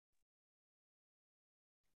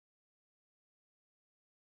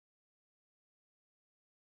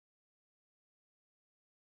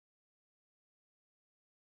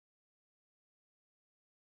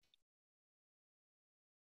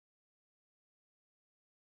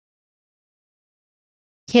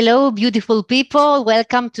Hello, beautiful people.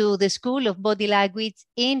 Welcome to the School of Body Language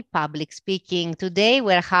in Public Speaking. Today,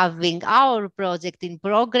 we're having our project in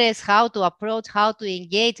progress, how to approach, how to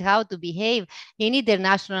engage, how to behave in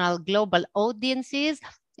international global audiences.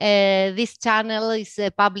 This channel is for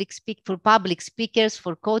public speakers,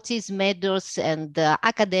 for coaches, mentors, and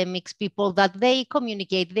academics, people that they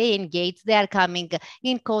communicate, they engage, they are coming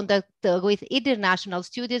in contact with international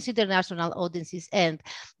students, international audiences, and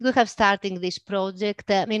we have started this project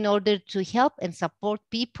in order to help and support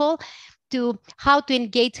people to how to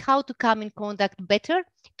engage, how to come in contact better,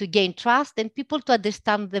 to gain trust, and people to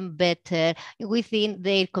understand them better within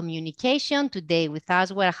their communication. Today with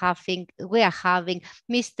us, we are having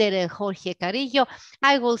Mr. Jorge Carillo.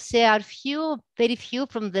 I will share very few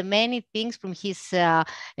from the many things from his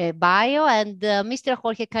bio. And Mr.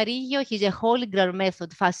 Jorge Carillo, he's a Holigral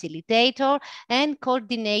Method facilitator and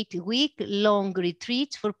coordinate week-long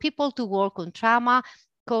retreats for people to work on trauma,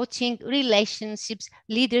 coaching, relationships,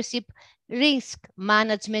 leadership, risk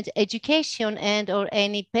management, education, and or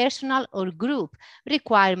any personal or group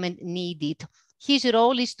requirement needed. His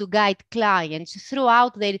role is to guide clients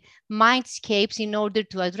throughout their mindscapes in order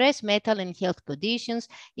to address mental and health conditions,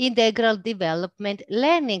 integral development,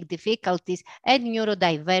 learning difficulties, and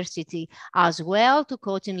neurodiversity, as well to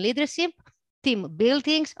coaching leadership, team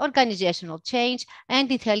buildings, organizational change, and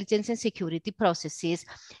intelligence and security processes.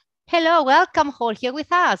 Hello, welcome, Jorge,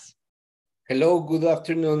 with us. Hello, good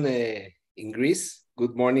afternoon in Greece,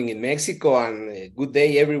 good morning in Mexico, and good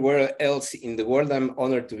day everywhere else in the world. I'm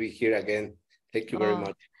honored to be here again. Thank you very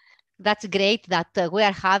much. That's great that we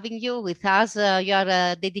are having you with us, your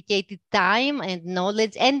dedicated time and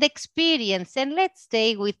knowledge and experience. And let's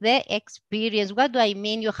stay with the experience. What do I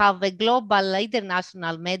mean? You have a global,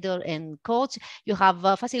 international mentor and coach. You have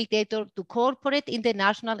a facilitator to corporate,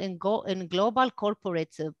 international and global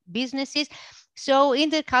corporate businesses. So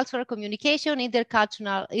intercultural communication,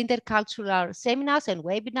 intercultural seminars and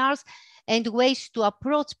webinars, and ways to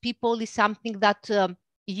approach people is something that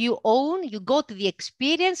you own, you got the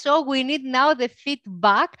experience. So we need now the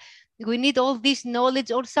feedback. We need all this knowledge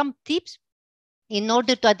or some tips in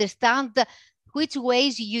order to understand which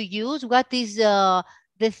ways you use, what is the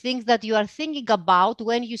things that you are thinking about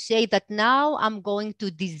when you say that now I'm going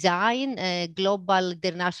to design a global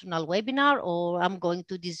international webinar, or I'm going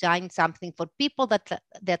to design something for people that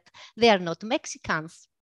they are not Mexicans.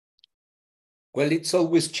 Well, it's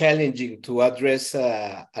always challenging to address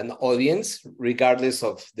an audience, regardless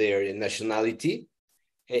of their nationality.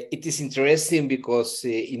 It is interesting because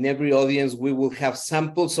in every audience, we will have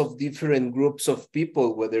samples of different groups of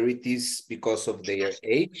people, whether it is because of their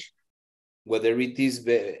age, whether it is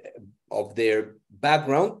of their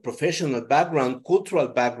background, professional background, cultural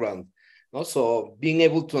background. Also, being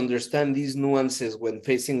able to understand these nuances when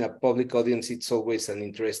facing a public audience, it's always an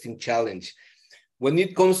interesting challenge. When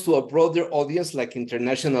it comes to a broader audience, like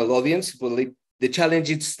international audience, well, the challenge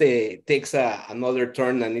takes another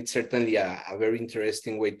turn, and it's certainly a very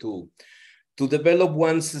interesting way to develop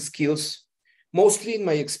one's skills. Mostly in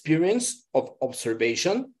my experience of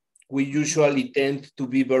observation, we usually tend to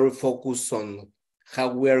be very focused on how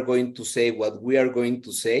we are going to say what we are going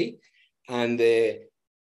to say. And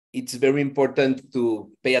it's very important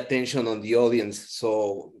to pay attention on the audience.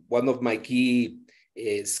 So one of my key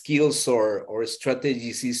skills or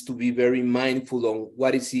strategies is to be very mindful on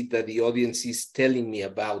what is it that the audience is telling me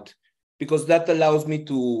about, because that allows me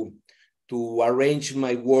to arrange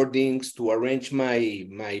my wordings, to arrange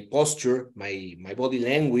my posture, my body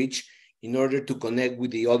language, in order to connect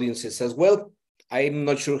with the audiences as well. I'm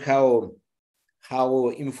not sure how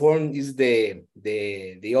informed is the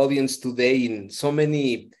audience today in so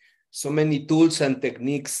many tools and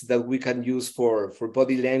techniques that we can use for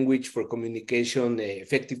body language, for communication,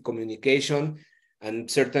 effective communication. And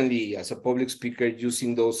certainly as a public speaker,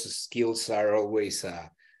 using those skills are always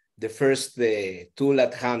the first tool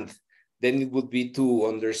at hand. Then it would be to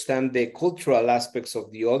understand the cultural aspects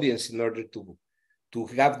of the audience in order to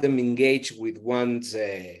have them engage with one's,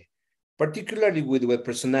 particularly with the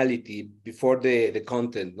personality before the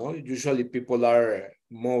content. No, usually people are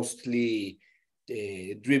mostly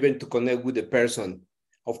driven to connect with the person.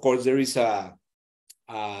 Of course, there is an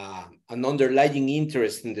underlying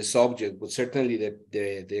interest in the subject, but certainly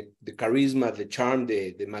the charisma, the charm,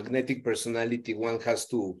 the magnetic personality one has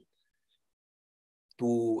to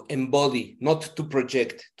embody, not to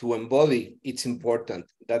project, to embody. It's important.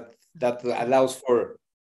 That allows for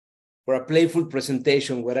a playful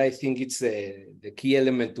presentation, where I think it's the key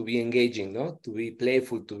element to be engaging, no? To be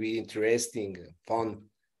playful, to be interesting, fun.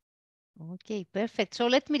 Okay, perfect. So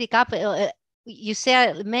let me recap. You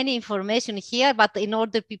share many information here, but in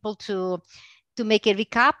order people to to make a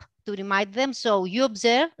recap, to remind them. So you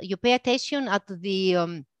observe, you pay attention at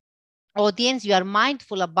the audience, you are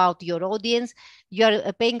mindful about your audience, you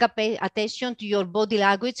are paying attention to your body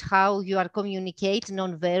language, how you are communicating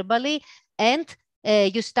non-verbally, and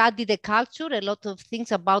you study the culture, a lot of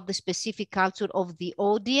things about the specific culture of the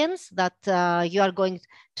audience that you are going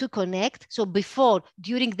to connect. So before,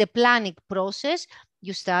 during the planning process,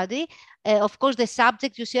 you study. Of course, the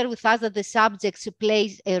subject, you share with us that the subject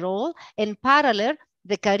plays a role, and parallel,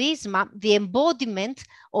 the charisma, the embodiment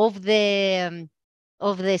of the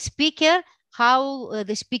speaker, how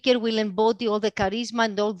the speaker will embody all the charisma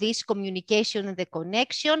and all this communication and the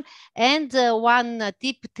connection. And one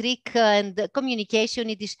tip, trick, and communication,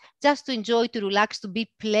 it is just to enjoy, to relax, to be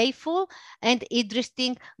playful and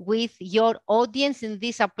interesting with your audience. And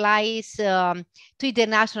this applies to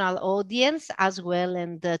international audience as well,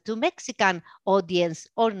 and to Mexican audience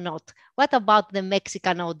or not. What about the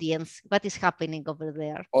Mexican audience? What is happening over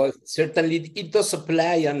there? Oh, certainly, it does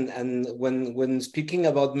apply. And when speaking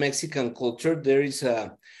about Mexican culture, there is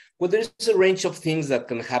a range of things that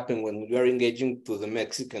can happen when we are engaging to the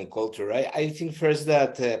Mexican culture, right? I think first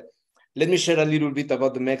that let me share a little bit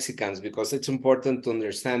about the Mexicans, because it's important to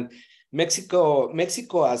understand Mexico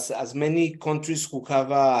as many countries who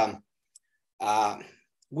have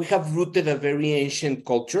we have rooted a very ancient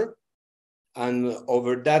culture. And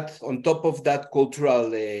over that, on top of that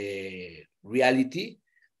cultural reality,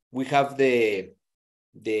 we have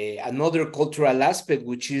another cultural aspect,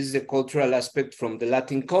 which is the cultural aspect from the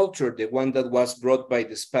Latin culture, the one that was brought by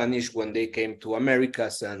the Spanish when they came to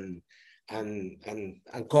Americas and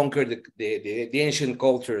conquered the ancient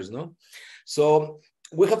cultures, no? So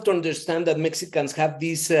we have to understand that Mexicans have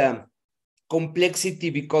this complexity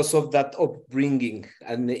because of that upbringing.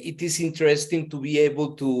 And it is interesting to be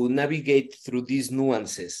able to navigate through these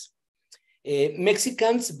nuances.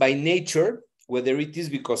 Mexicans by nature, whether it is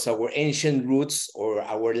because our ancient roots or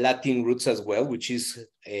our Latin roots as well, which is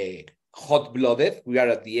hot-blooded, we are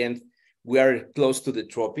at the end, we are close to the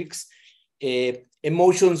tropics.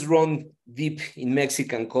 Emotions run deep in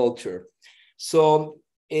Mexican culture. So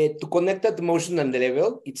to connect at emotional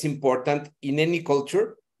level, it's important in any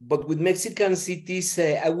culture. But with Mexicans, it is,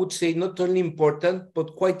 I would say, not only important,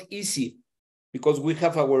 but quite easy, because we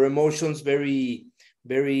have our emotions very,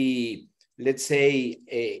 very, let's say,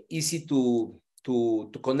 easy to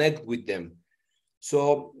connect with them.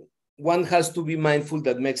 So one has to be mindful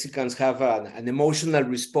that Mexicans have an emotional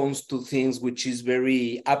response to things, which is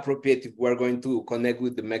very appropriate if we're going to connect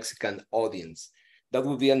with the Mexican audience. That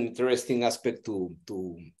would be an interesting aspect to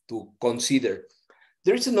consider.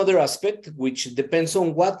 There is another aspect which depends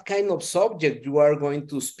on what kind of subject you are going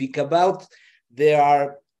to speak about. There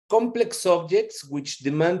are complex subjects which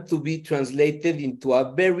demand to be translated into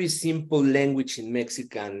a very simple language in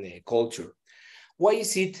Mexican culture. Why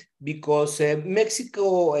is it? Because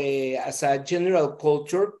Mexico, as a general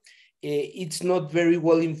culture, it's not very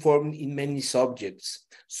well informed in many subjects.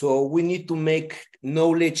 So we need to make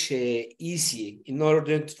knowledge easy in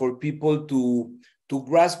order for people to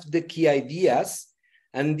grasp the key ideas.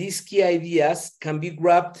 And these key ideas can be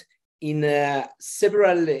grabbed in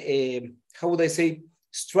several, how would I say,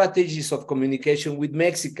 strategies of communication with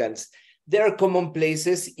Mexicans. There are common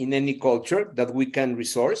places in any culture that we can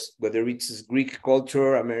resource, whether it's Greek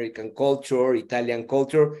culture, American culture, Italian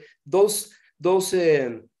culture. Those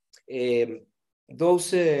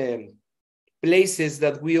places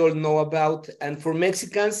that we all know about. And for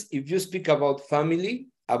Mexicans, if you speak about family,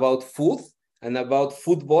 about food, and about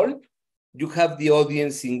football, you have the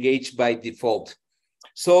audience engaged by default.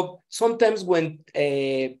 So sometimes when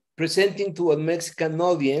presenting to a Mexican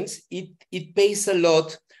audience, it pays a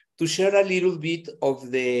lot to share a little bit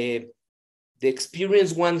of the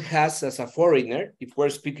experience one has as a foreigner, if we're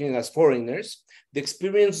speaking as foreigners, the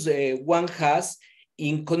experience one has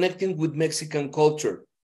in connecting with Mexican culture.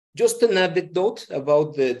 Just an anecdote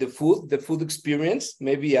about the food experience,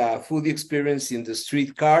 maybe a food experience in the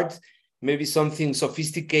street cart, maybe something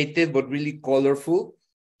sophisticated but really colorful.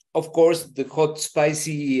 Of course, the hot,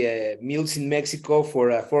 spicy meals in Mexico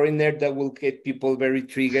for a foreigner, that will get people very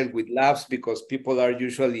triggered with laughs, because people are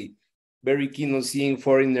usually very keen on seeing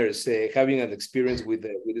foreigners having an experience with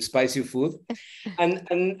the spicy food.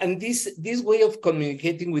 And this way of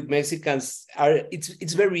communicating with Mexicans,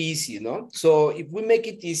 it's very easy, no? So if we make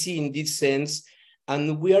it easy in this sense,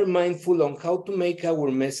 and we are mindful on how to make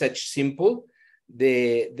our message simple,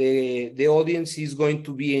 the audience is going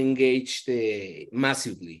to be engaged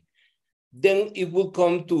massively. Then it will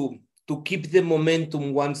come to keep the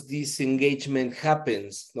momentum once this engagement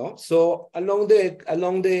happens, no? So along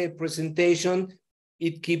the presentation,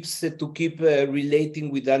 it keeps to keep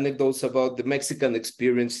relating with anecdotes about the Mexican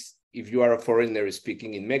experience if you are a foreigner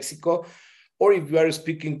speaking in Mexico, or if you are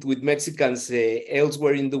speaking with Mexicans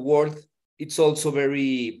elsewhere in the world. It's also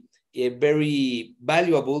very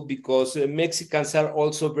valuable because Mexicans are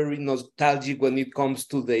also very nostalgic when it comes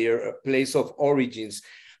to their place of origins.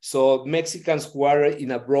 So Mexicans who are in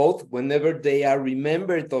abroad, whenever they are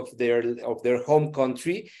remembered of their home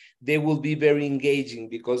country, they will be very engaging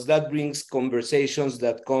because that brings conversations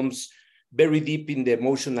that comes very deep in the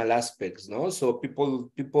emotional aspects, no? So people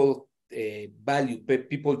value,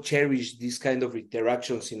 people cherish these kind of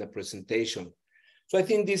interactions in a presentation. So I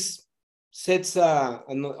think this sets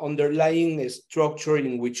an underlying structure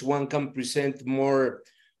in which one can present more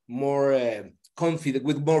confident,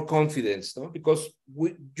 with more confidence, no? Because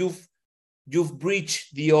you've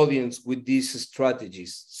bridged the audience with these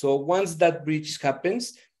strategies. So once that bridge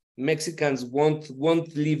happens, Mexicans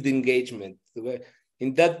won't leave the engagement.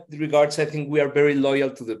 In that regards, I think we are very loyal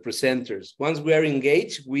to the presenters. Once we are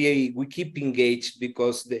engaged, we keep engaged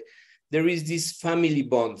because there is this family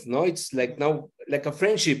bond. No, it's like now like a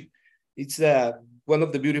friendship. It's one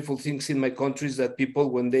of the beautiful things in my country is that people,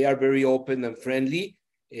 when they are very open and friendly,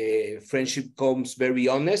 friendship comes very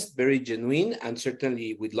honest, very genuine, and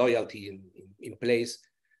certainly with loyalty in place.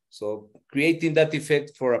 So creating that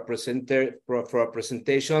effect for a presenter for a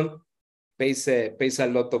presentation pays a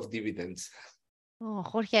lot of dividends. Oh,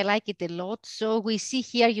 Jorge, I like it a lot. So we see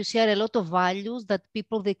here you share a lot of values that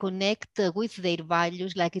people, they connect with their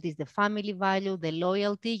values, like it is the family value, the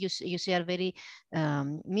loyalty. You share very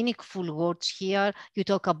meaningful words here. You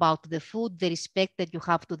talk about the food, the respect that you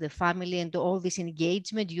have to the family, and all this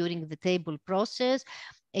engagement during the table process.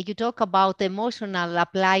 And you talk about emotional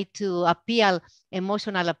appeal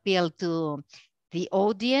to the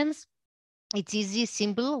audience. It's easy,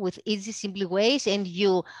 simple, with easy, simple ways, and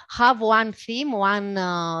you have one theme, one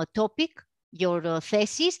topic, your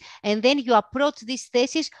thesis, and then you approach this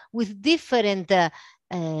thesis with different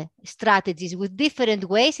strategies, with different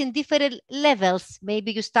ways and different levels.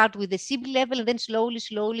 Maybe you start with the simple level, and then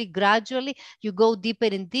slowly, gradually, you go deeper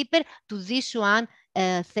and deeper to this one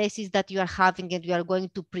thesis that you are having and you are going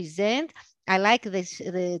to present. I like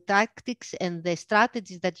the tactics and the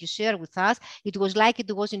strategies that you share with us. It was like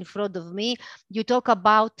it was in front of me. You talk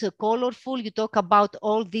about colorful, you talk about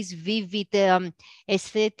all this vivid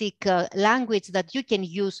aesthetic language that you can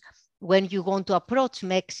use when you want to approach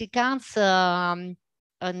Mexicans.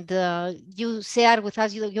 And you share with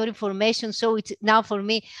us your information. So it's now for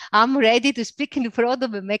me, I'm ready to speak in front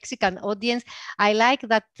of a Mexican audience. I like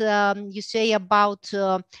that you say about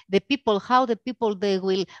the people, how the people, they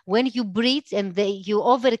will, when you breathe and you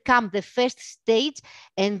overcome the first stage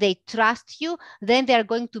and they trust you, then they are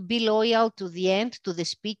going to be loyal to the end, to the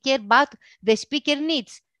speaker. But the speaker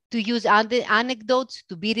needs to use anecdotes,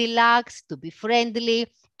 to be relaxed, to be friendly,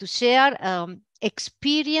 to share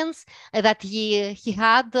experience that he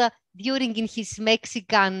had during in his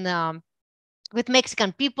Mexican with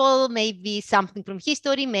Mexican people, maybe something from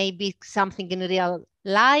history, maybe something in real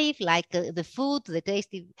life, like the food, the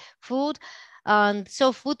tasty food. And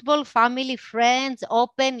so football, family, friends,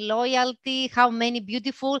 open, loyalty, how many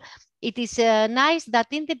beautiful. It is nice that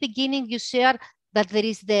in the beginning you share that there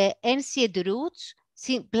is the ancient roots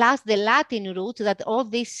plus the Latin roots, that all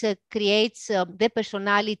this creates the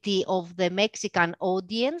personality of the Mexican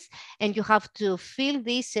audience. And you have to feel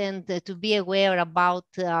this and to be aware about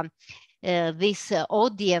this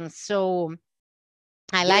audience. So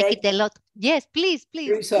I like it a lot. Yes, please.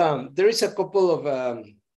 There is a couple of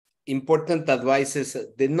important advices,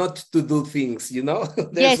 the not to do things, you know.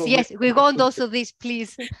 Yes, we want also this,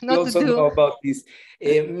 please, We not to also do. know about this.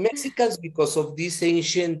 Mexicans, because of this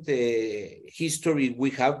ancient history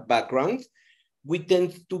we have background, we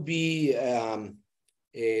tend to be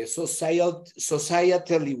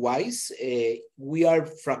societally wise. We are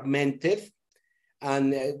fragmented,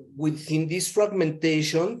 and within this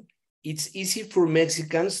fragmentation, it's easy for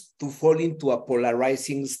Mexicans to fall into a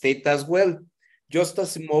polarizing state as well. Just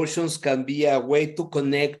as emotions can be a way to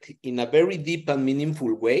connect in a very deep and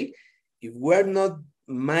meaningful way, if we're not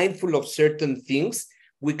mindful of certain things,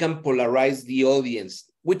 we can polarize the audience,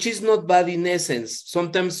 which is not bad in essence.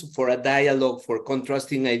 Sometimes for a dialogue, for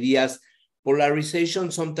contrasting ideas,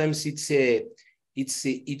 polarization, sometimes it's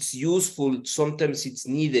useful, sometimes it's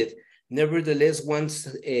needed. Nevertheless, one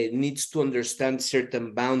needs to understand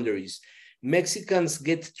certain boundaries. Mexicans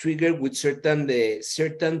get triggered with certain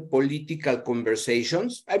political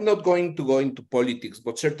conversations. I'm not going to go into politics,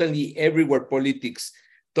 but certainly everywhere politics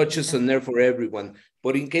touches a nerve for everyone.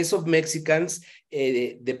 But in case of Mexicans,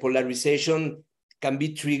 the polarization can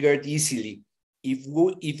be triggered easily.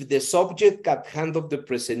 if the subject at hand of the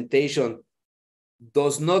presentation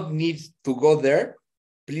does not need to go there,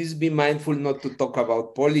 please be mindful not to talk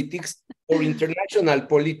about politics or international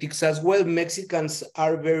politics as well. Mexicans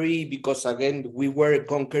are very, because again, we were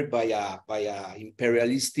conquered by a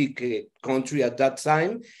imperialistic country at that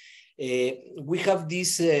time. We have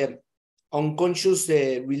this unconscious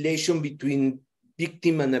relation between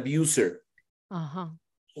victim and abuser.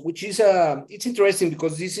 Which is it's interesting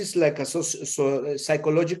because this is like a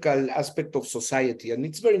psychological aspect of society, and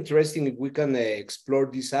it's very interesting if we can explore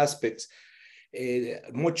these aspects.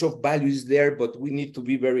 Much of value is there, but we need to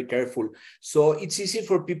be very careful. So it's easy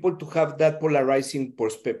for people to have that polarizing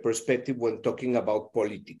perspective when talking about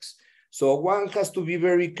politics. So one has to be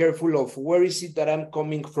very careful of where is it that I'm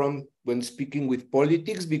coming from when speaking with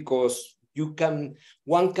politics, because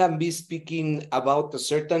one can be speaking about a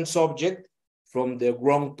certain subject from the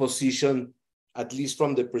wrong position, at least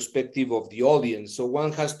from the perspective of the audience. So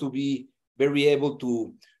one has to be very able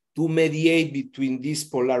to mediate between these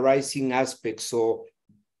polarizing aspects. So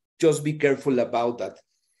just be careful about that.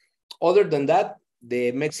 Other than that,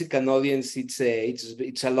 the Mexican audience, it's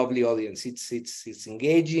a lovely audience. It's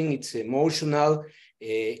engaging, it's emotional,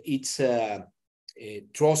 it's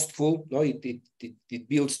trustful. No, it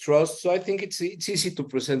builds trust. So I think it's easy to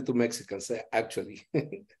present to Mexicans actually.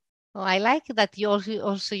 Oh, I like that you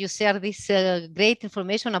also you share this great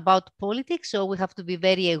information about politics. So we have to be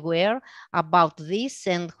very aware about this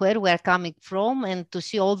and where we are coming from, and to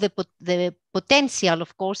see all the potential,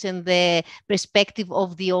 of course, and the perspective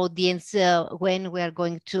of the audience when we are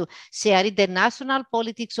going to share international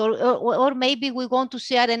politics, or maybe we want to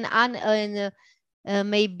share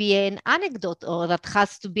maybe an anecdote or that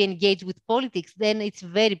has to be engaged with politics. Then it's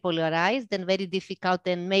very polarized and very difficult,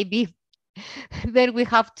 and maybe then we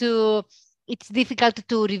have to, it's difficult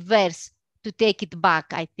to reverse, to take it back.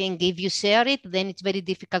 I think if you share it, then it's very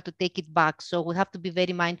difficult to take it back. So we have to be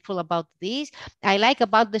very mindful about this. I like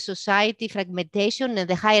about the society fragmentation and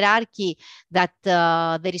the hierarchy, that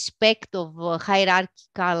the respect of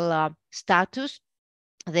hierarchical status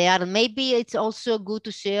there. Maybe it's also good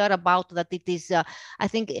to share about that it is, I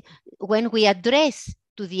think, when we address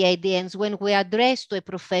to the audience, when we address to a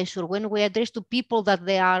professor, when we address to people that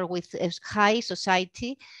they are with high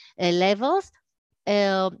society levels,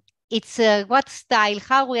 it's what style,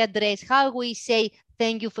 how we address, how we say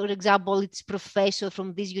thank you, for example, it's professor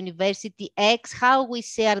from this university X, how we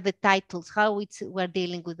share the titles, how we're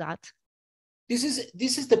dealing with that. This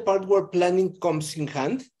is the part where planning comes in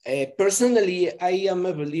hand. Personally, I am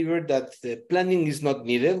a believer that the planning is not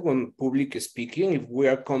needed when public speaking, if we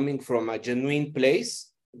are coming from a genuine place,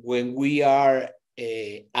 when we are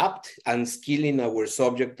apt and skilled in our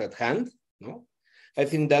subject at hand. No, I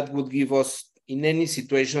think that would give us, in any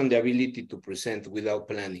situation, the ability to present without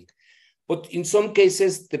planning. But in some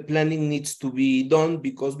cases, the planning needs to be done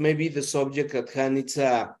because maybe the subject at hand is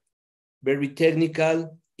very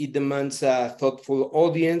technical. It demands a thoughtful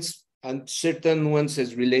audience and certain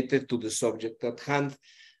nuances related to the subject at hand.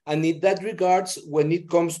 And in that regards, when it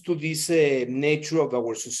comes to this nature of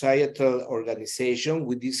our societal organization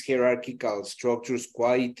with these hierarchical structures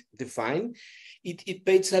quite defined, it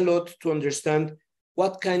pays a lot to understand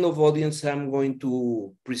what kind of audience I'm going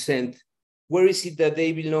to present. Where is it that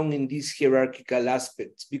they belong in these hierarchical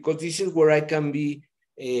aspects? Because this is where I can be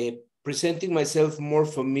presenting myself more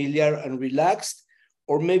familiar and relaxed,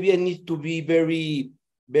 or maybe I need to be very,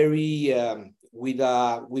 very with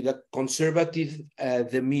a conservative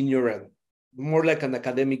demeanor, and more like an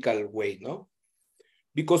academical way, no?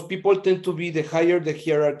 Because people tend to be, the higher the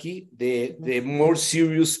hierarchy, the more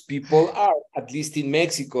serious people are, at least in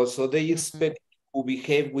Mexico. So they expect to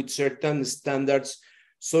behave with certain standards,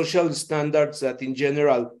 social standards that in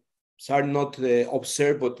general are not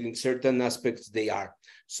observed, but in certain aspects they are.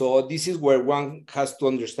 So this is where one has to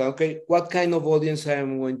understand, okay, what kind of audience I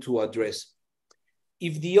am going to address.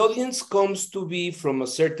 If the audience comes to be from a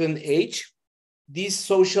certain age, these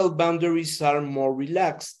social boundaries are more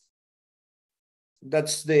relaxed.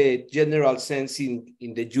 That's the general sense in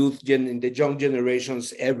the youth, in the young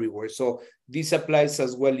generations everywhere. So this applies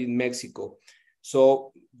as well in Mexico.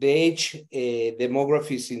 So the age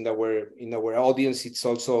demographics in our audience, it's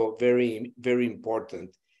also very, very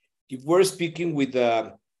important. If we're speaking with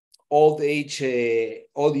old age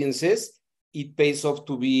audiences, it pays off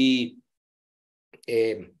to be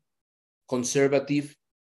conservative,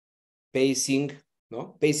 pacing.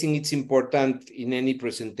 No, pacing, it's important in any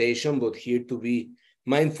presentation, but here to be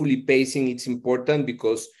mindfully pacing, it's important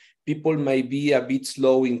because people might be a bit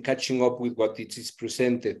slow in catching up with what it is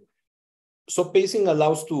presented. So pacing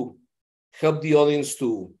allows to help the audience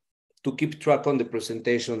to keep track on the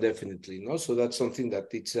presentation, definitely. No, so that's something that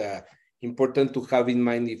it's important to have in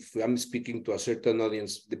mind if I'm speaking to a certain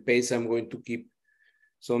audience. The pace I'm going to keep.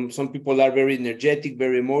 Some people are very energetic,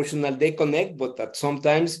 very emotional. They connect, but at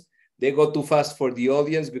sometimes they go too fast for the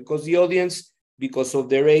audience because the audience, because of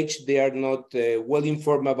their age, they are not well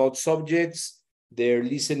informed about subjects. Their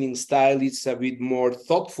listening style is a bit more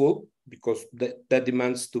thoughtful because that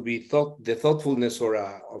demands to be the thoughtfulness of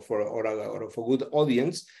a good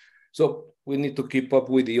audience. So we need to keep up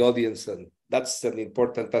with the audience, and that's an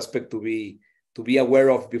important aspect to be aware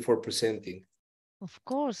of before presenting. Of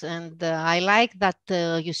course, and I like that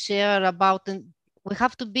you share about, we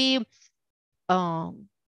have to be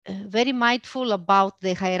very mindful about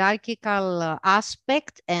the hierarchical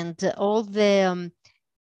aspect and all the,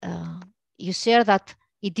 you share that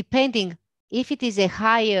it depending, if it is a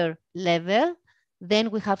higher level,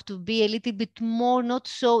 then we have to be a little bit more, not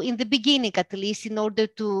so in the beginning, at least, in order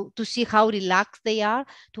to see how relaxed they are,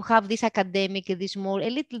 to have this academic, this more, a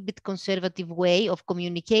little bit conservative way of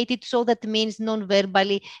communicating. So that means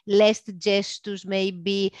non-verbally, less gestures,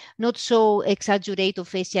 maybe not so exaggerate of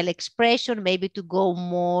facial expression, maybe to go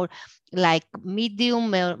more like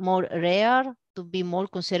medium, more rare, to be more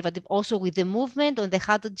conservative, also with the movement on the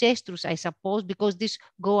hand gestures, I suppose, because these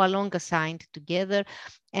go along assigned together.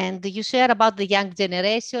 And you share about the young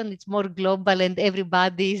generation, it's more global and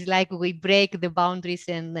everybody is like, we break the boundaries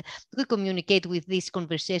and we communicate with this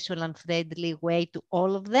conversational and friendly way to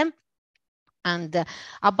all of them. And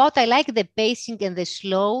about, I like the pacing and the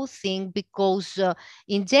slow thing because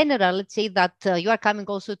in general, let's say that you are coming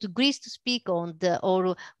also to Greece to speak on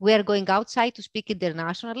or we are going outside to speak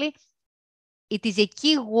internationally. It is a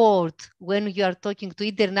key word when you are talking to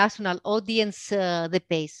international audience, the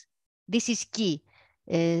pace. This is key,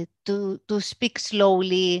 to speak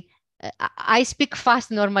slowly. I speak fast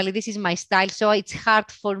normally. This is my style. So it's hard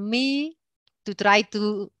for me to try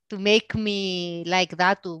to make me like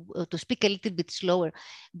that, to speak a little bit slower.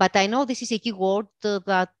 But I know this is a key word,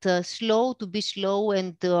 that slow, to be slow.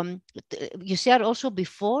 And you said also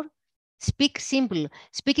before, speak simple.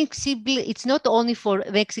 Speaking simple, it's not only for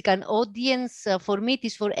Mexican audience. For me, it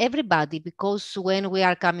is for everybody, because when we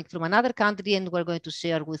are coming from another country and we're going to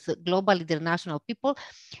share with global international people,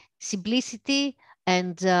 simplicity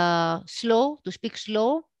and slow, to speak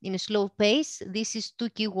slow in a slow pace. This is two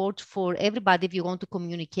keywords for everybody if you want to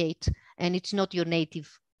communicate, and it's not your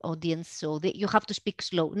native audience. So you have to speak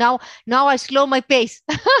slow. Now I slow my pace.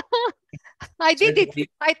 I did it.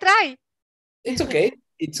 I try. It's okay.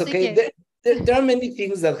 It's okay. There are many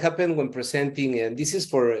things that happen when presenting, and this is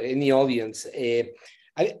for any audience. I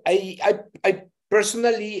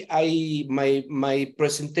personally, my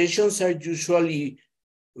presentations are usually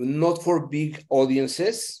not for big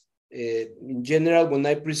audiences. In general, when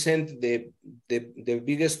I present, the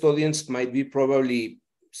biggest audience might be probably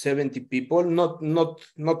 70 people, not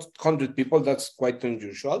 100 people. That's quite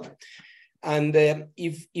unusual. And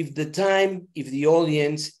if the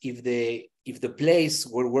audience, if the place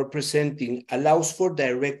where we're presenting allows for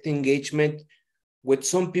direct engagement with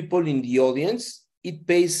some people in the audience, it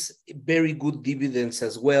pays very good dividends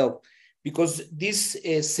as well, because this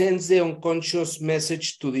sends the unconscious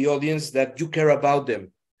message to the audience that you care about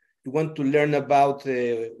them. You want to learn about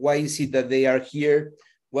why is it that they are here,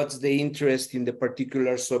 what's the interest in the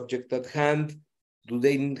particular subject at hand, do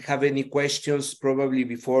they have any questions probably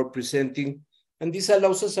before presenting? And this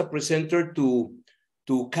allows us, a presenter, to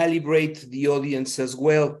calibrate the audience as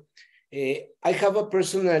well. I have a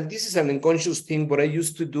personal, this is an unconscious thing, but I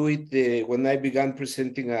used to do it when I began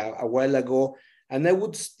presenting a while ago. And I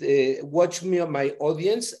would watch my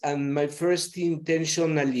audience, and my first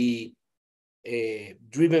intentionally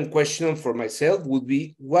driven question for myself would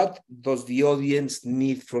be, what does the audience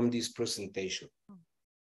need from this presentation?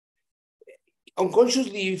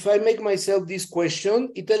 Unconsciously, if I make myself this question,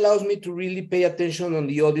 it allows me to really pay attention on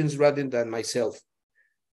the audience rather than myself.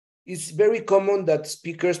 It's very common that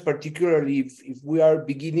speakers, particularly if we are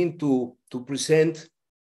beginning to present,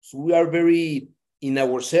 so we are very in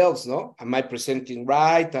ourselves, no? Am I presenting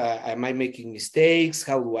right? Am I making mistakes?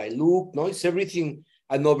 How do I look? No, it's everything,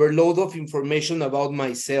 an overload of information about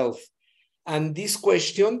myself. And this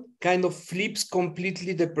question kind of flips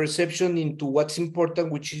completely the perception into what's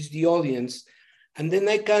important, which is the audience. And then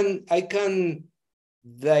I can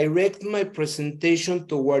direct my presentation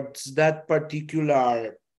towards that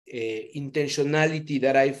particular intentionality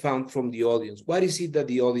that I found from the audience. What is it that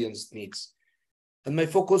the audience needs? And my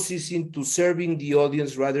focus is into serving the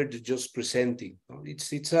audience rather than just presenting.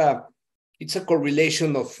 It's a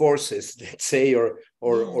correlation of forces, let's say, or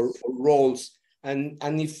roles. And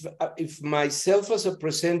if myself as a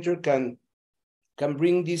presenter can can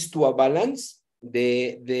bring this to a balance,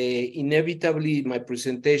 the inevitably my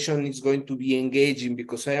presentation is going to be engaging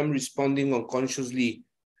because I am responding unconsciously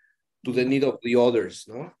to the need of the others,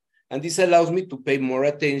 no? And this allows me to pay more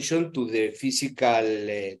attention to the physical,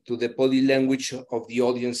 to the body language of the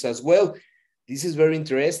audience as well. This is very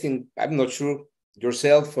interesting. I'm not sure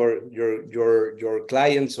yourself or your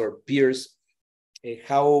clients or peers,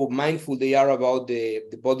 how mindful they are about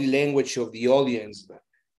the body language of the audience.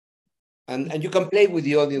 And you can play with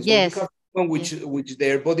the audience. When you Yes. have someone which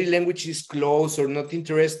their body language is closed or not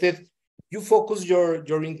interested, you focus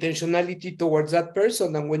your intentionality towards that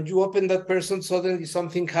person. And when you open that person, suddenly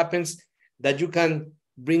something happens that you can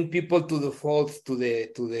bring people to the fold, to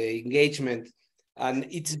the engagement. And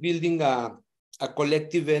it's building a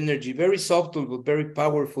collective energy, very subtle, but very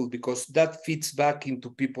powerful, because that fits back into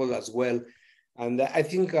people as well. And I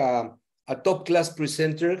think a top class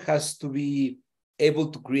presenter has to be able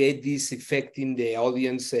to create this effect in the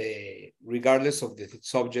audience, regardless of the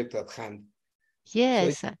subject at hand.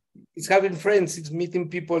 Yes. So it's having friends, it's meeting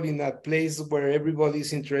people in a place where everybody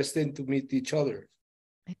is interested to meet each other.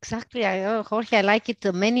 Exactly. Jorge, I like it.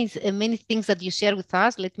 Many things that you share with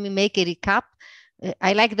us. Let me make a recap.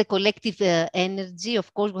 I like the collective energy.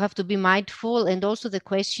 Of course, we have to be mindful, and also the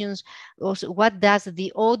questions. Also, what does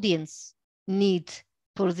the audience need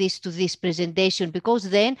for this presentation? Because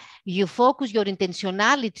then you focus your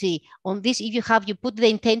intentionality on this. If you put the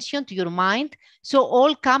intention to your mind, so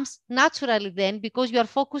all comes naturally then, because you are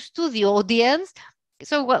focused to the audience.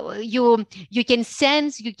 So you can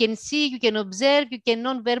sense, you can see, you can observe, you can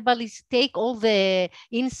non-verbally take all the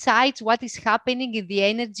insights, what is happening in the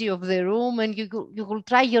energy of the room, and you will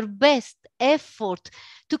try your best effort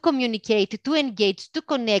to communicate, to engage, to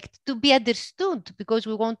connect, to be understood, because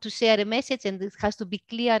we want to share a message and it has to be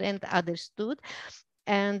clear and understood.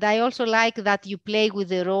 And I also like that you play with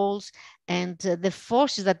the roles and the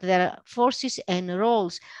forces, that there are forces and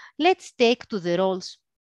roles. Let's take to the roles.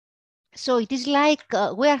 So it is like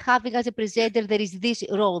we are having as a presenter, there is this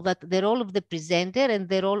role, that the role of the presenter and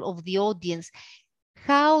the role of the audience.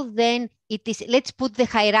 How then it is, let's put the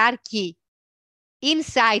hierarchy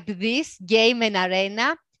inside this game and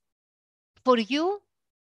arena. For you,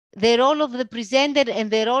 the role of the presenter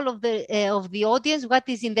and the role of the audience, what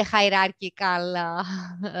is in the hierarchical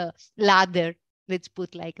ladder? Let's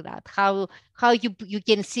put like that. How you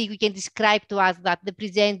can see, you can describe to us that the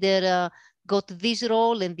presenter got this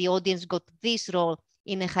role and the audience got this role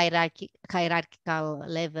in a hierarchical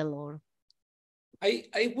level, or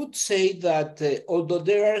I would say that although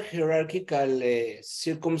there are hierarchical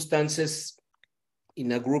circumstances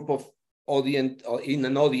in a group of audience or in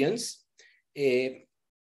an audience, it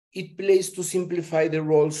plays to simplify the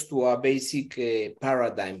roles to a basic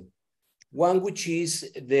paradigm. One which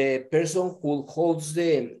is the person who holds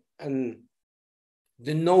the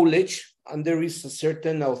knowledge, and there is a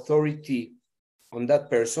certain authority on that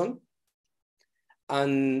person.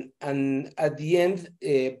 And at the end,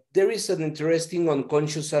 there is an interesting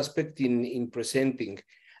unconscious aspect in presenting.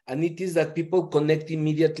 And it is that people connect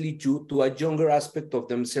immediately to a younger aspect of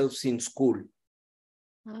themselves in school.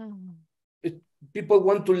 People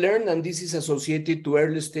want to learn, and this is associated to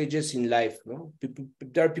early stages in life. No?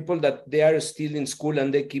 There are people that they are still in school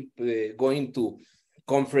and they keep going to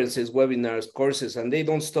conferences, webinars, courses, and they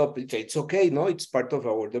don't stop. It's okay, no? It's part of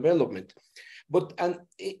our development. But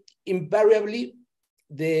invariably,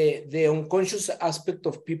 the unconscious aspect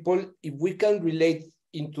of people, if we can relate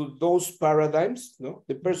into those paradigms, no?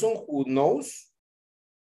 The person who knows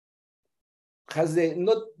has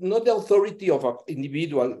not the authority of an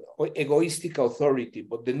individual or egoistic authority,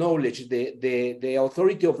 but the knowledge, the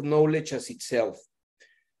authority of knowledge as itself,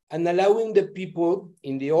 and allowing the people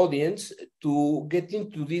in the audience to get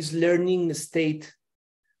into this learning state,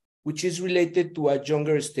 which is related to a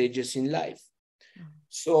younger stages in life.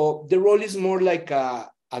 So the role is more like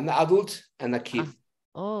an adult and a kid.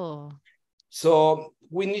 So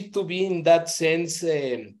we need to be in that sense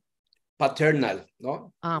paternal,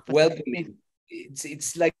 no? Welcoming.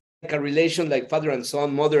 It's like a relation like father and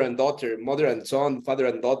son, mother and daughter, mother and son, father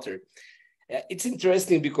and daughter. It's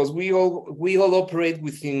interesting because we all operate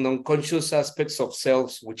within unconscious aspects of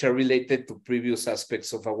selves, which are related to previous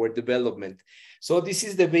aspects of our development. So this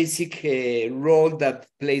is the basic role that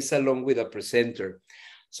plays along with a presenter.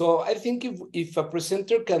 So I think if a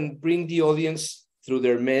presenter can bring the audience through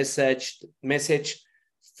their message,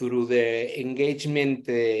 through the engagement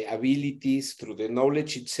abilities, through the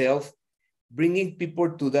knowledge itself, bringing people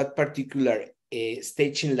to that particular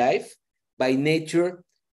stage in life, by nature,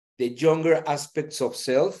 the younger aspects of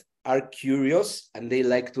self are curious and they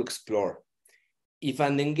like to explore. if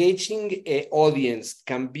an engaging audience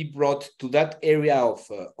can be brought to that area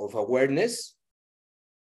of awareness,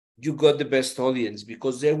 you got the best audience,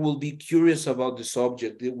 because they will be curious about the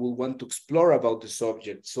subject. They will want to explore about the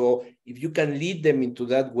subject. So if you can lead them into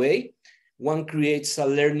that way, one creates a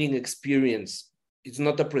learning experience. It's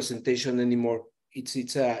not a presentation anymore.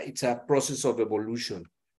 It's a process of evolution.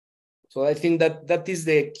 So I think that is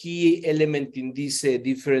the key element in these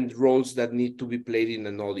different roles that need to be played in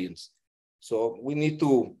an audience. So we need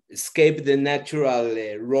to escape the natural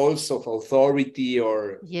roles of authority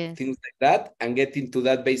or things like that, and get into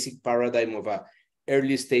that basic paradigm of a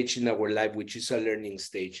early stage in our life, which is a learning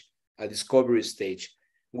stage, a discovery stage.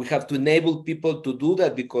 We have to enable people to do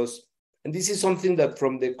that, because, and this is something that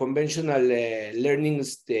from the conventional learning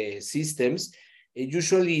systems,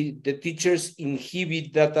 usually the teachers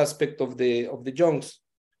inhibit that aspect of the youngs.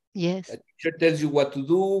 Yes. A teacher tells you what to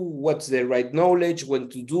do, what's the right knowledge, when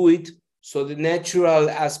to do it. So the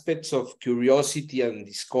natural aspects of curiosity and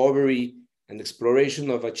discovery and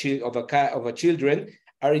exploration of children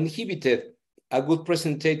are inhibited. A good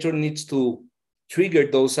presentator needs to trigger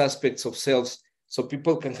those aspects of selves, so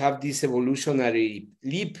people can have this evolutionary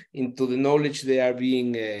leap into the knowledge they are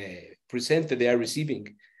being presented, they are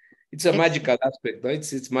receiving. It's a magical aspect, no?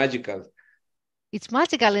 It's magical. It's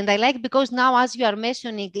magical, and I like, because now, as you are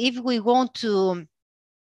mentioning, if we want to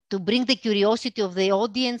bring the curiosity of the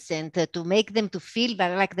audience and to make them to feel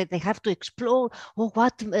like that they have to explore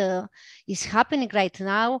what is happening right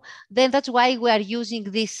now, then that's why we are using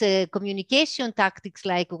these communication tactics,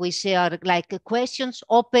 like we share like questions,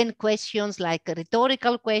 open questions, like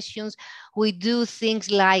rhetorical questions. We do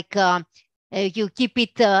things like you keep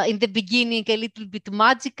it in the beginning a little bit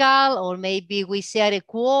magical, or maybe we share a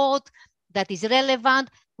quote that is relevant.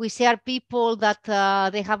 We share people that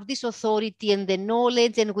they have this authority and the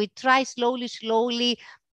knowledge, and we try slowly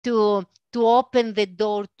to open the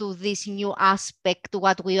door to this new aspect,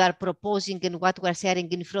 what we are proposing and what we are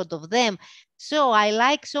sharing in front of them. So I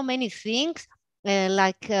like so many things,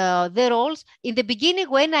 like the roles. In the beginning,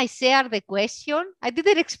 when I share the question, I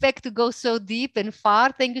didn't expect to go so deep and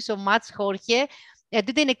far. Thank you so much, Jorge. I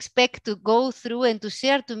didn't expect to go through and to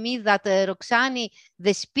share to me that Roxani,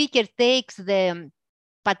 the speaker, takes the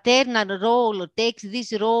paternal role, or takes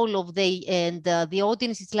this role of the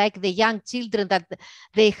audience is like the young children that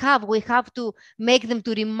they have. We have to make them,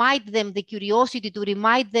 to remind them the curiosity, to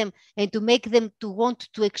remind them and to make them to want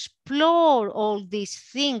to explore all these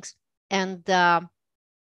things. And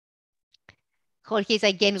Jorge is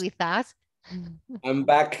again with us. I'm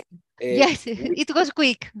back. Yes, it was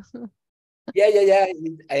quick. Yeah.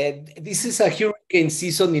 This is a hurricane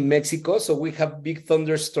season in Mexico, so we have big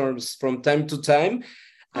thunderstorms from time to time,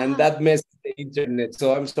 and that messes the internet.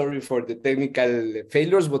 So I'm sorry for the technical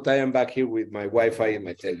failures, but I am back here with my Wi-Fi and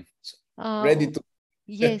my telephone. So ready to.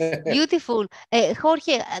 Yes, beautiful.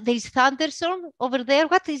 Jorge, there is thunderstorm over there.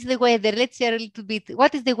 What is the weather? Let's share a little bit.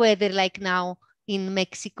 What is the weather like now in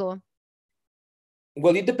Mexico?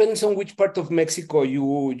 Well, it depends on which part of Mexico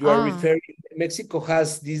you are referring. Mexico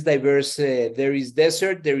has this diverse, there is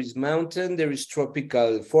desert, there is mountain, there is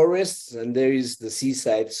tropical forests, and there is the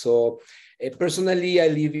seaside. So personally, I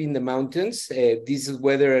live in the mountains. This is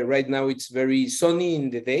weather right now, it's very sunny in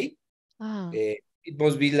the day. It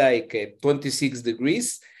must be like 26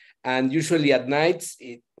 degrees. And usually at night,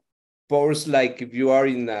 it pours like if you are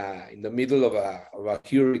in the middle of a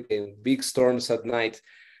hurricane, big storms at night.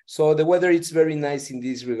 So the weather is very nice in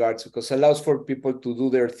these regards, because it allows for people to do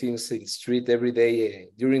their things in the street every day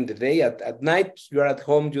during the day. At night, you're at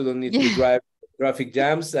home, you don't need to drive traffic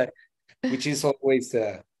jams, which is always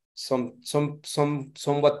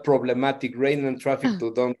somewhat problematic. Rain and traffic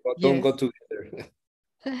don't go together.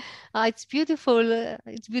 It's beautiful.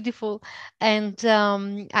 It's beautiful. And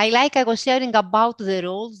I was sharing about the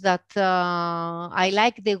roles that I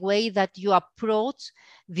like the way that you approach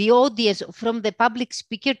the audience, from the public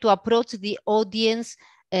speaker to approach the audience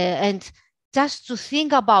and just to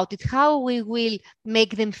think about it, how we will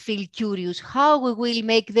make them feel curious, how we will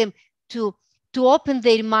make them to open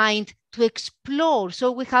their mind, to explore.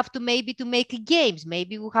 So we have to maybe to make games,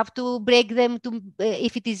 maybe we have to break them to,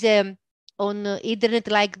 if it is on internet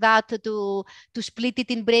like that, to split it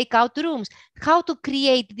in breakout rooms, how to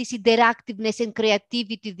create this interactiveness and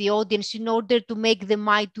creativity the audience, in order to make the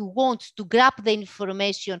mind to want to grab the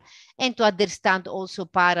information and to understand also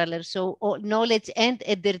parallel. So knowledge and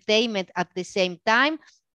entertainment at the same time.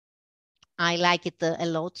 I like it a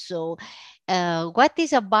lot. So what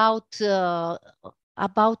is about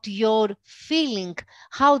about your feeling,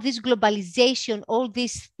 how this globalization, all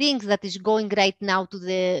these things that is going right now to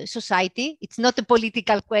the society. It's not a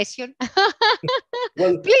political question.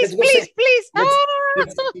 Well, Please, please, please.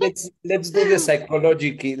 let's do the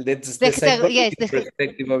psychological, the Yes, psychological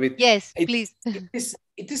perspective of it. yes, please.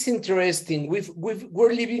 It is interesting.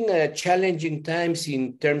 We're living challenging times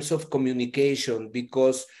in terms of communication,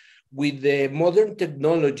 because with the modern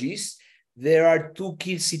technologies, there are two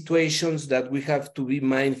key situations that we have to be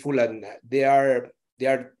mindful, and they are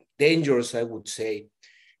dangerous, I would say.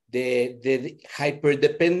 The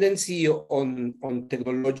hyperdependency on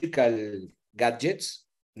technological gadgets.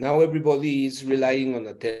 Now everybody is relying on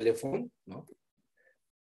a telephone, no?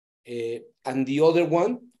 And the other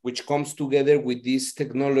one, which comes together with these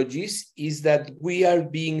technologies, is that we are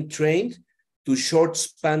being trained to short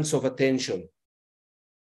spans of attention.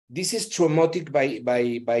 This is traumatic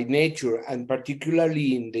by nature, and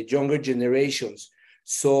particularly in the younger generations.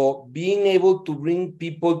 So being able to bring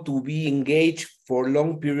people to be engaged for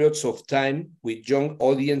long periods of time with young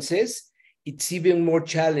audiences, it's even more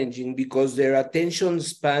challenging, because their attention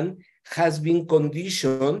span has been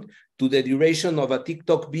conditioned to the duration of a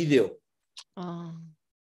TikTok video. Oh.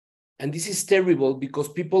 And this is terrible, because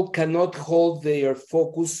people cannot hold their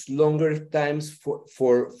focus longer times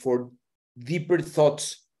for deeper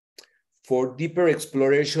thoughts, for deeper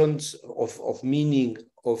explorations of meaning,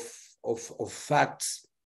 of facts.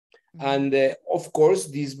 And of course,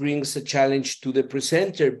 this brings a challenge to the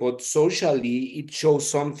presenter, but socially, it shows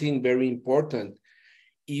something very important.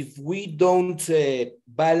 If we don't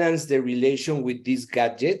balance the relation with these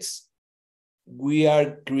gadgets, we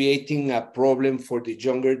are creating a problem for the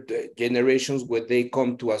younger generations when they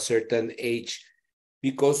come to a certain age.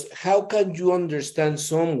 Because how can you understand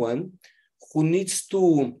someone who needs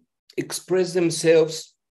to express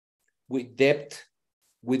themselves with depth,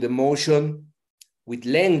 with emotion, with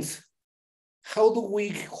length? How do we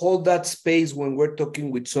hold that space when we're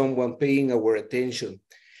talking with someone, paying our attention?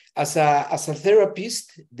 As a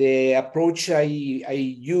therapist, the approach I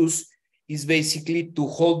use is basically to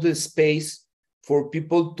hold the space for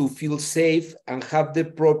people to feel safe and have the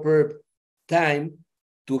proper time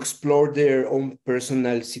to explore their own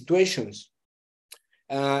personal situations.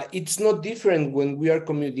 It's not different when we are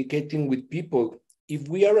communicating with people. If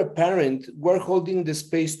we are a parent, we're holding the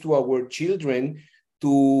space to our children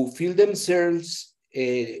to feel themselves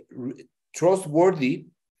trustworthy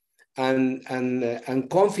and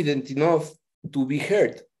confident enough to be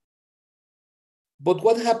heard. But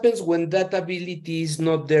what happens when that ability is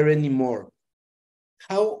not there anymore?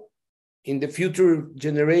 How, in the future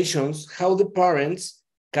generations, how the parents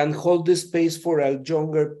can hold the space for a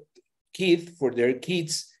younger kid, for their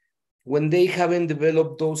kids, when they haven't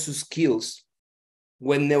developed those skills?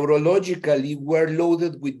 When neurologically we're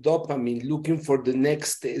loaded with dopamine, looking for the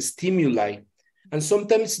next stimuli. And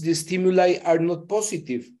sometimes the stimuli are not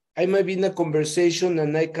positive. I might be in a conversation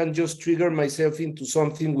and I can just trigger myself into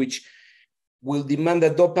something which will demand a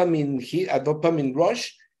dopamine hit, a dopamine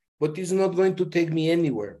rush, but it's not going to take me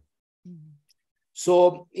anywhere.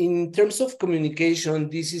 So in terms of communication,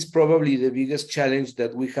 this is probably the biggest challenge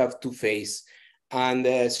that we have to face. And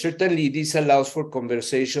certainly this allows for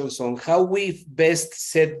conversations on how we best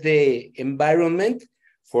set the environment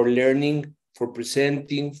for learning, for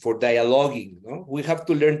presenting, for dialoguing. No? We have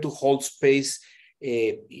to learn to hold space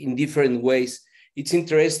in different ways. It's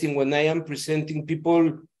interesting when I am presenting,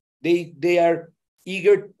 people, they are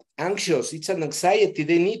eager, anxious. It's an anxiety.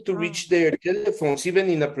 They need to reach their telephones, even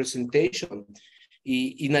in a presentation.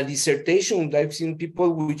 In a dissertation, I've seen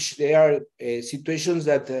people which they are situations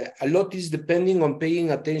that a lot is depending on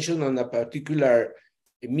paying attention on a particular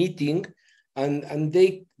meeting, and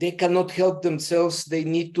they cannot help themselves. They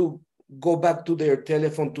need to go back to their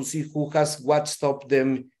telephone to see who has what stopped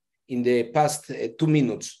them in the past 2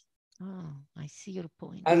 minutes. Oh, I see your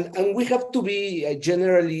point. And we have to be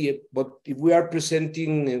generally, but if we are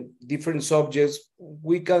presenting different subjects,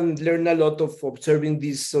 we can learn a lot of observing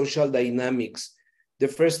these social dynamics. The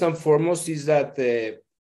first and foremost is that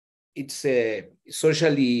it's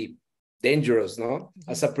socially dangerous, no?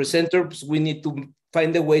 As a presenter, we need to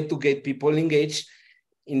find a way to get people engaged,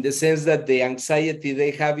 in the sense that the anxiety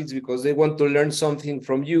they have is because they want to learn something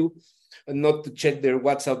from you and not to check their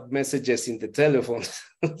WhatsApp messages in the telephone.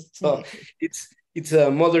 So it's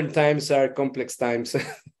modern times are complex times.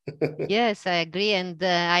 Yes, I agree. And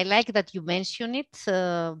I like that you mention it.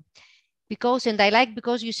 Because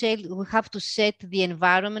you said we have to set the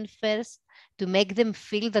environment first to make them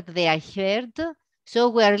feel that they are heard. So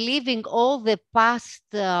we are leaving all the past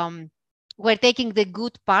we're taking the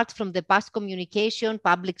good part from the past communication,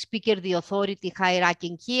 public speaker, the authority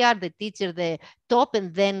hierarchy here, the teacher, the top,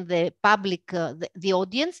 and then the public, the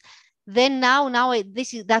audience. Then now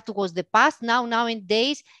that was the past.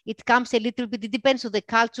 Nowadays, it comes a little bit, it depends on the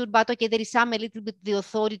culture, but okay, there is a little bit the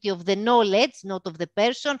authority of the knowledge, not of the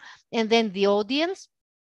person, and then the audience.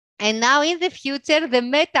 And now in the future, the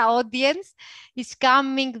meta audience is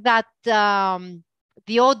coming that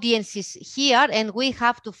the audience is here, and we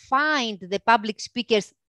have to find the public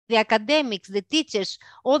speakers, the academics, the teachers,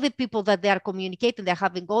 all the people that they are communicating, they're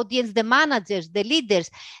having audience, the managers, the leaders,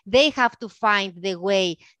 they have to find the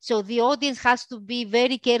way. So the audience has to be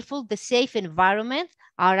very careful, the safe environment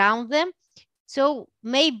around them. So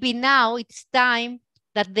maybe now it's time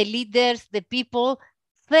that the leaders, the people,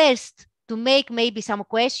 first to make maybe some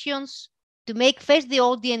questions, to make first the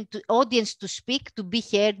audience to speak, to be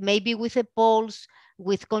heard, maybe with a polls,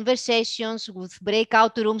 with conversations, with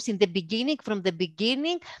breakout rooms in the beginning, from the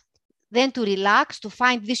beginning, then to relax, to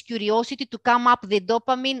find this curiosity, to come up the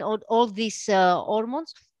dopamine, all these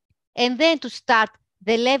hormones, and then to start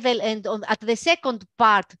the level, and at the second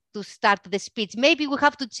part to start the speech. Maybe we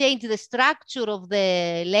have to change the structure of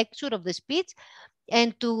the lecture, of the speech,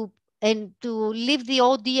 and to leave the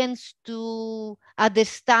audience to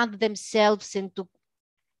understand themselves, and to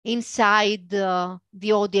inside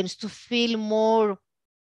the audience to feel more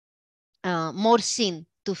seen,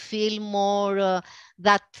 to feel more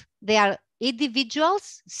that they are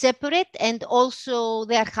individuals, separate, and also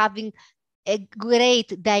they are having a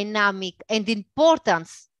great dynamic and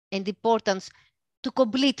importance to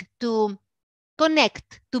complete, to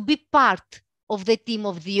connect, to be part of the team,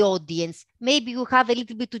 of the audience. Maybe you have a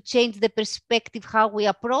little bit to change the perspective, how we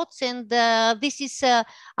approach, and this is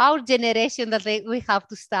our generation that we have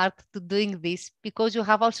to start to doing this, because you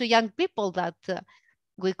have also young people that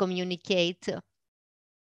we communicate.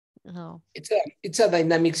 It's a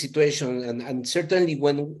dynamic situation, and certainly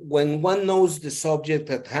when one knows the subject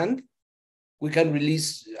at hand, we can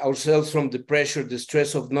release ourselves from the pressure, the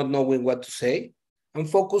stress of not knowing what to say, and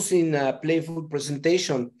focus in a playful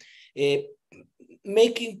presentation.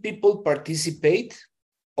 Making people participate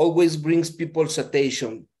always brings people's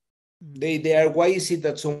attention. They are, why is it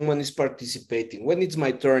that someone is participating? When it's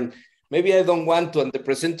my turn, maybe I don't want to, and the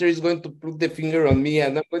presenter is going to put the finger on me,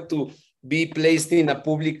 and I'm going to be placed in a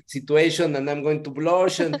public situation, and I'm going to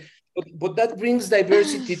blush. And but that brings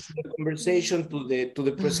diversity to the conversation, to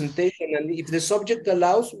the presentation. And if the subject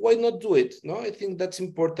allows, why not do it? No, I think that's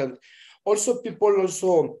important. Also, people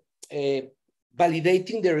also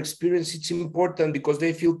validating their experience, it's important, because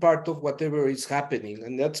they feel part of whatever is happening,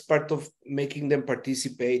 and that's part of making them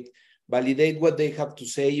participate. Validate what they have to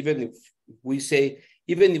say, even if we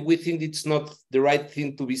think it's not the right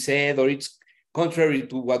thing to be said, or it's contrary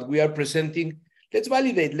to what we are presenting. Let's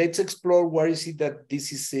validate, let's explore where is it that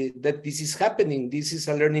this is happening. This is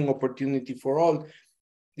a learning opportunity for all.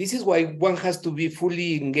 This is why one has to be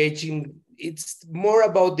fully engaging. It's more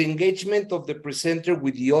about the engagement of the presenter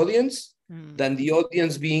with the audience than the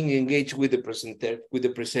audience being engaged with the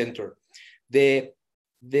presenter.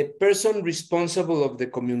 The person responsible of the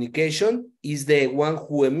communication is the one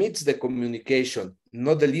who emits the communication,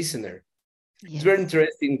 not the listener. Yeah. It's very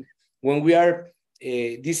interesting when we are,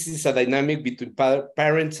 this is a dynamic between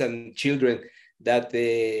parents and children, that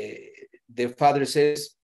the father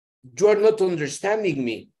says, "You are not understanding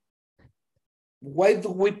me." Why do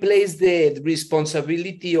we place the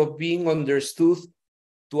responsibility of being understood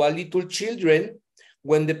to a little children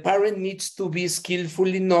when the parent needs to be skillful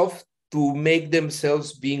enough to make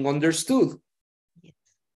themselves being understood? Yes.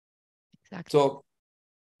 Exactly. So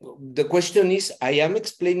the question is, I am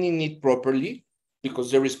explaining it properly,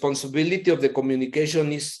 because the responsibility of the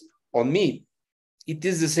communication is on me. It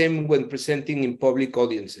is the same when presenting in public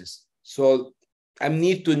audiences. So I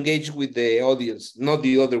need to engage with the audience, not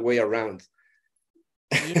the other way around.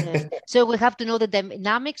 Yes. So we have to know the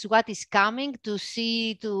dynamics, what is coming, to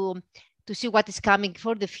see what is coming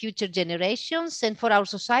for the future generations and for our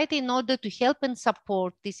society, in order to help and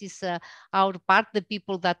support. This is our part, the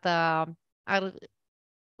people that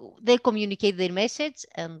they communicate their message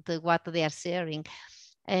and what they are sharing.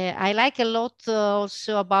 I like a lot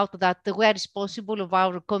also about that we are responsible of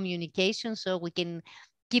our communication, so we can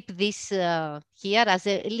keep this here as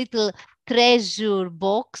a little treasure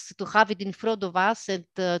box, to have it in front of us, and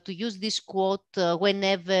to use this quote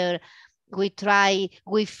whenever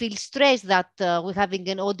we feel stressed that we're having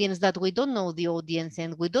an audience that we don't know the audience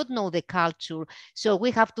and we don't know the culture. So we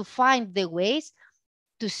have to find the ways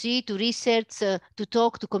to see, to research, to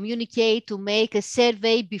talk, to communicate, to make a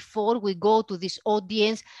survey before we go to this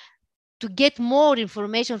audience, to get more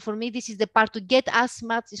information. For me, this is the part, to get as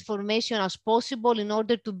much information as possible in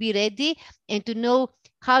order to be ready and to know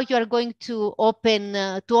how you are going to open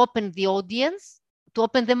the audience, to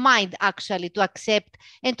open the mind, actually, to accept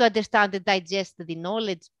and to understand and digest the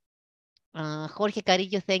knowledge. Jorge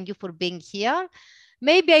Carillo, thank you for being here.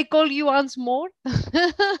 Maybe I call you once more.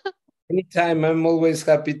 Anytime, I'm always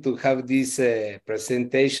happy to have these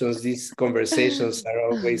presentations. These conversations are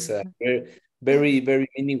always very, very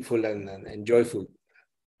meaningful and joyful.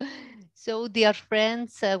 So, dear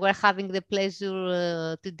friends, we're having the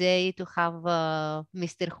pleasure today to have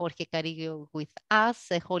Mr. Jorge Carillo with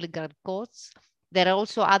us, a Holigral coach. There are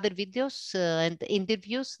also other videos and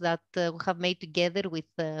interviews that we have made together with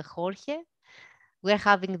Jorge. We're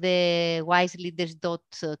having the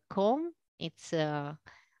wiseleaders.com. It's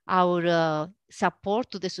our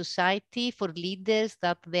support to the society for leaders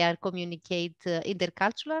that they are communicate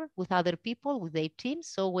intercultural with other people, with their teams.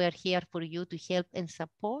 So we're here for you to help and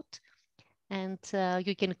support. And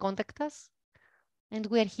you can contact us. And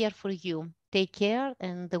we're here for you. Take care,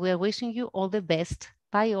 and we're wishing you all the best.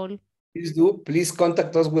 Bye all. Please do. Please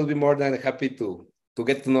contact us. We'll be more than happy to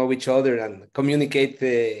get to know each other and communicate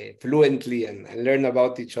fluently and learn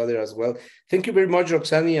about each other as well. Thank you very much,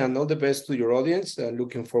 Roxani, and all the best to your audience.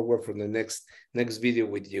 Looking forward for the next video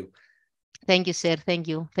with you. Thank you, sir. Thank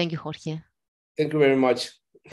you. Thank you, Jorge. Thank you very much.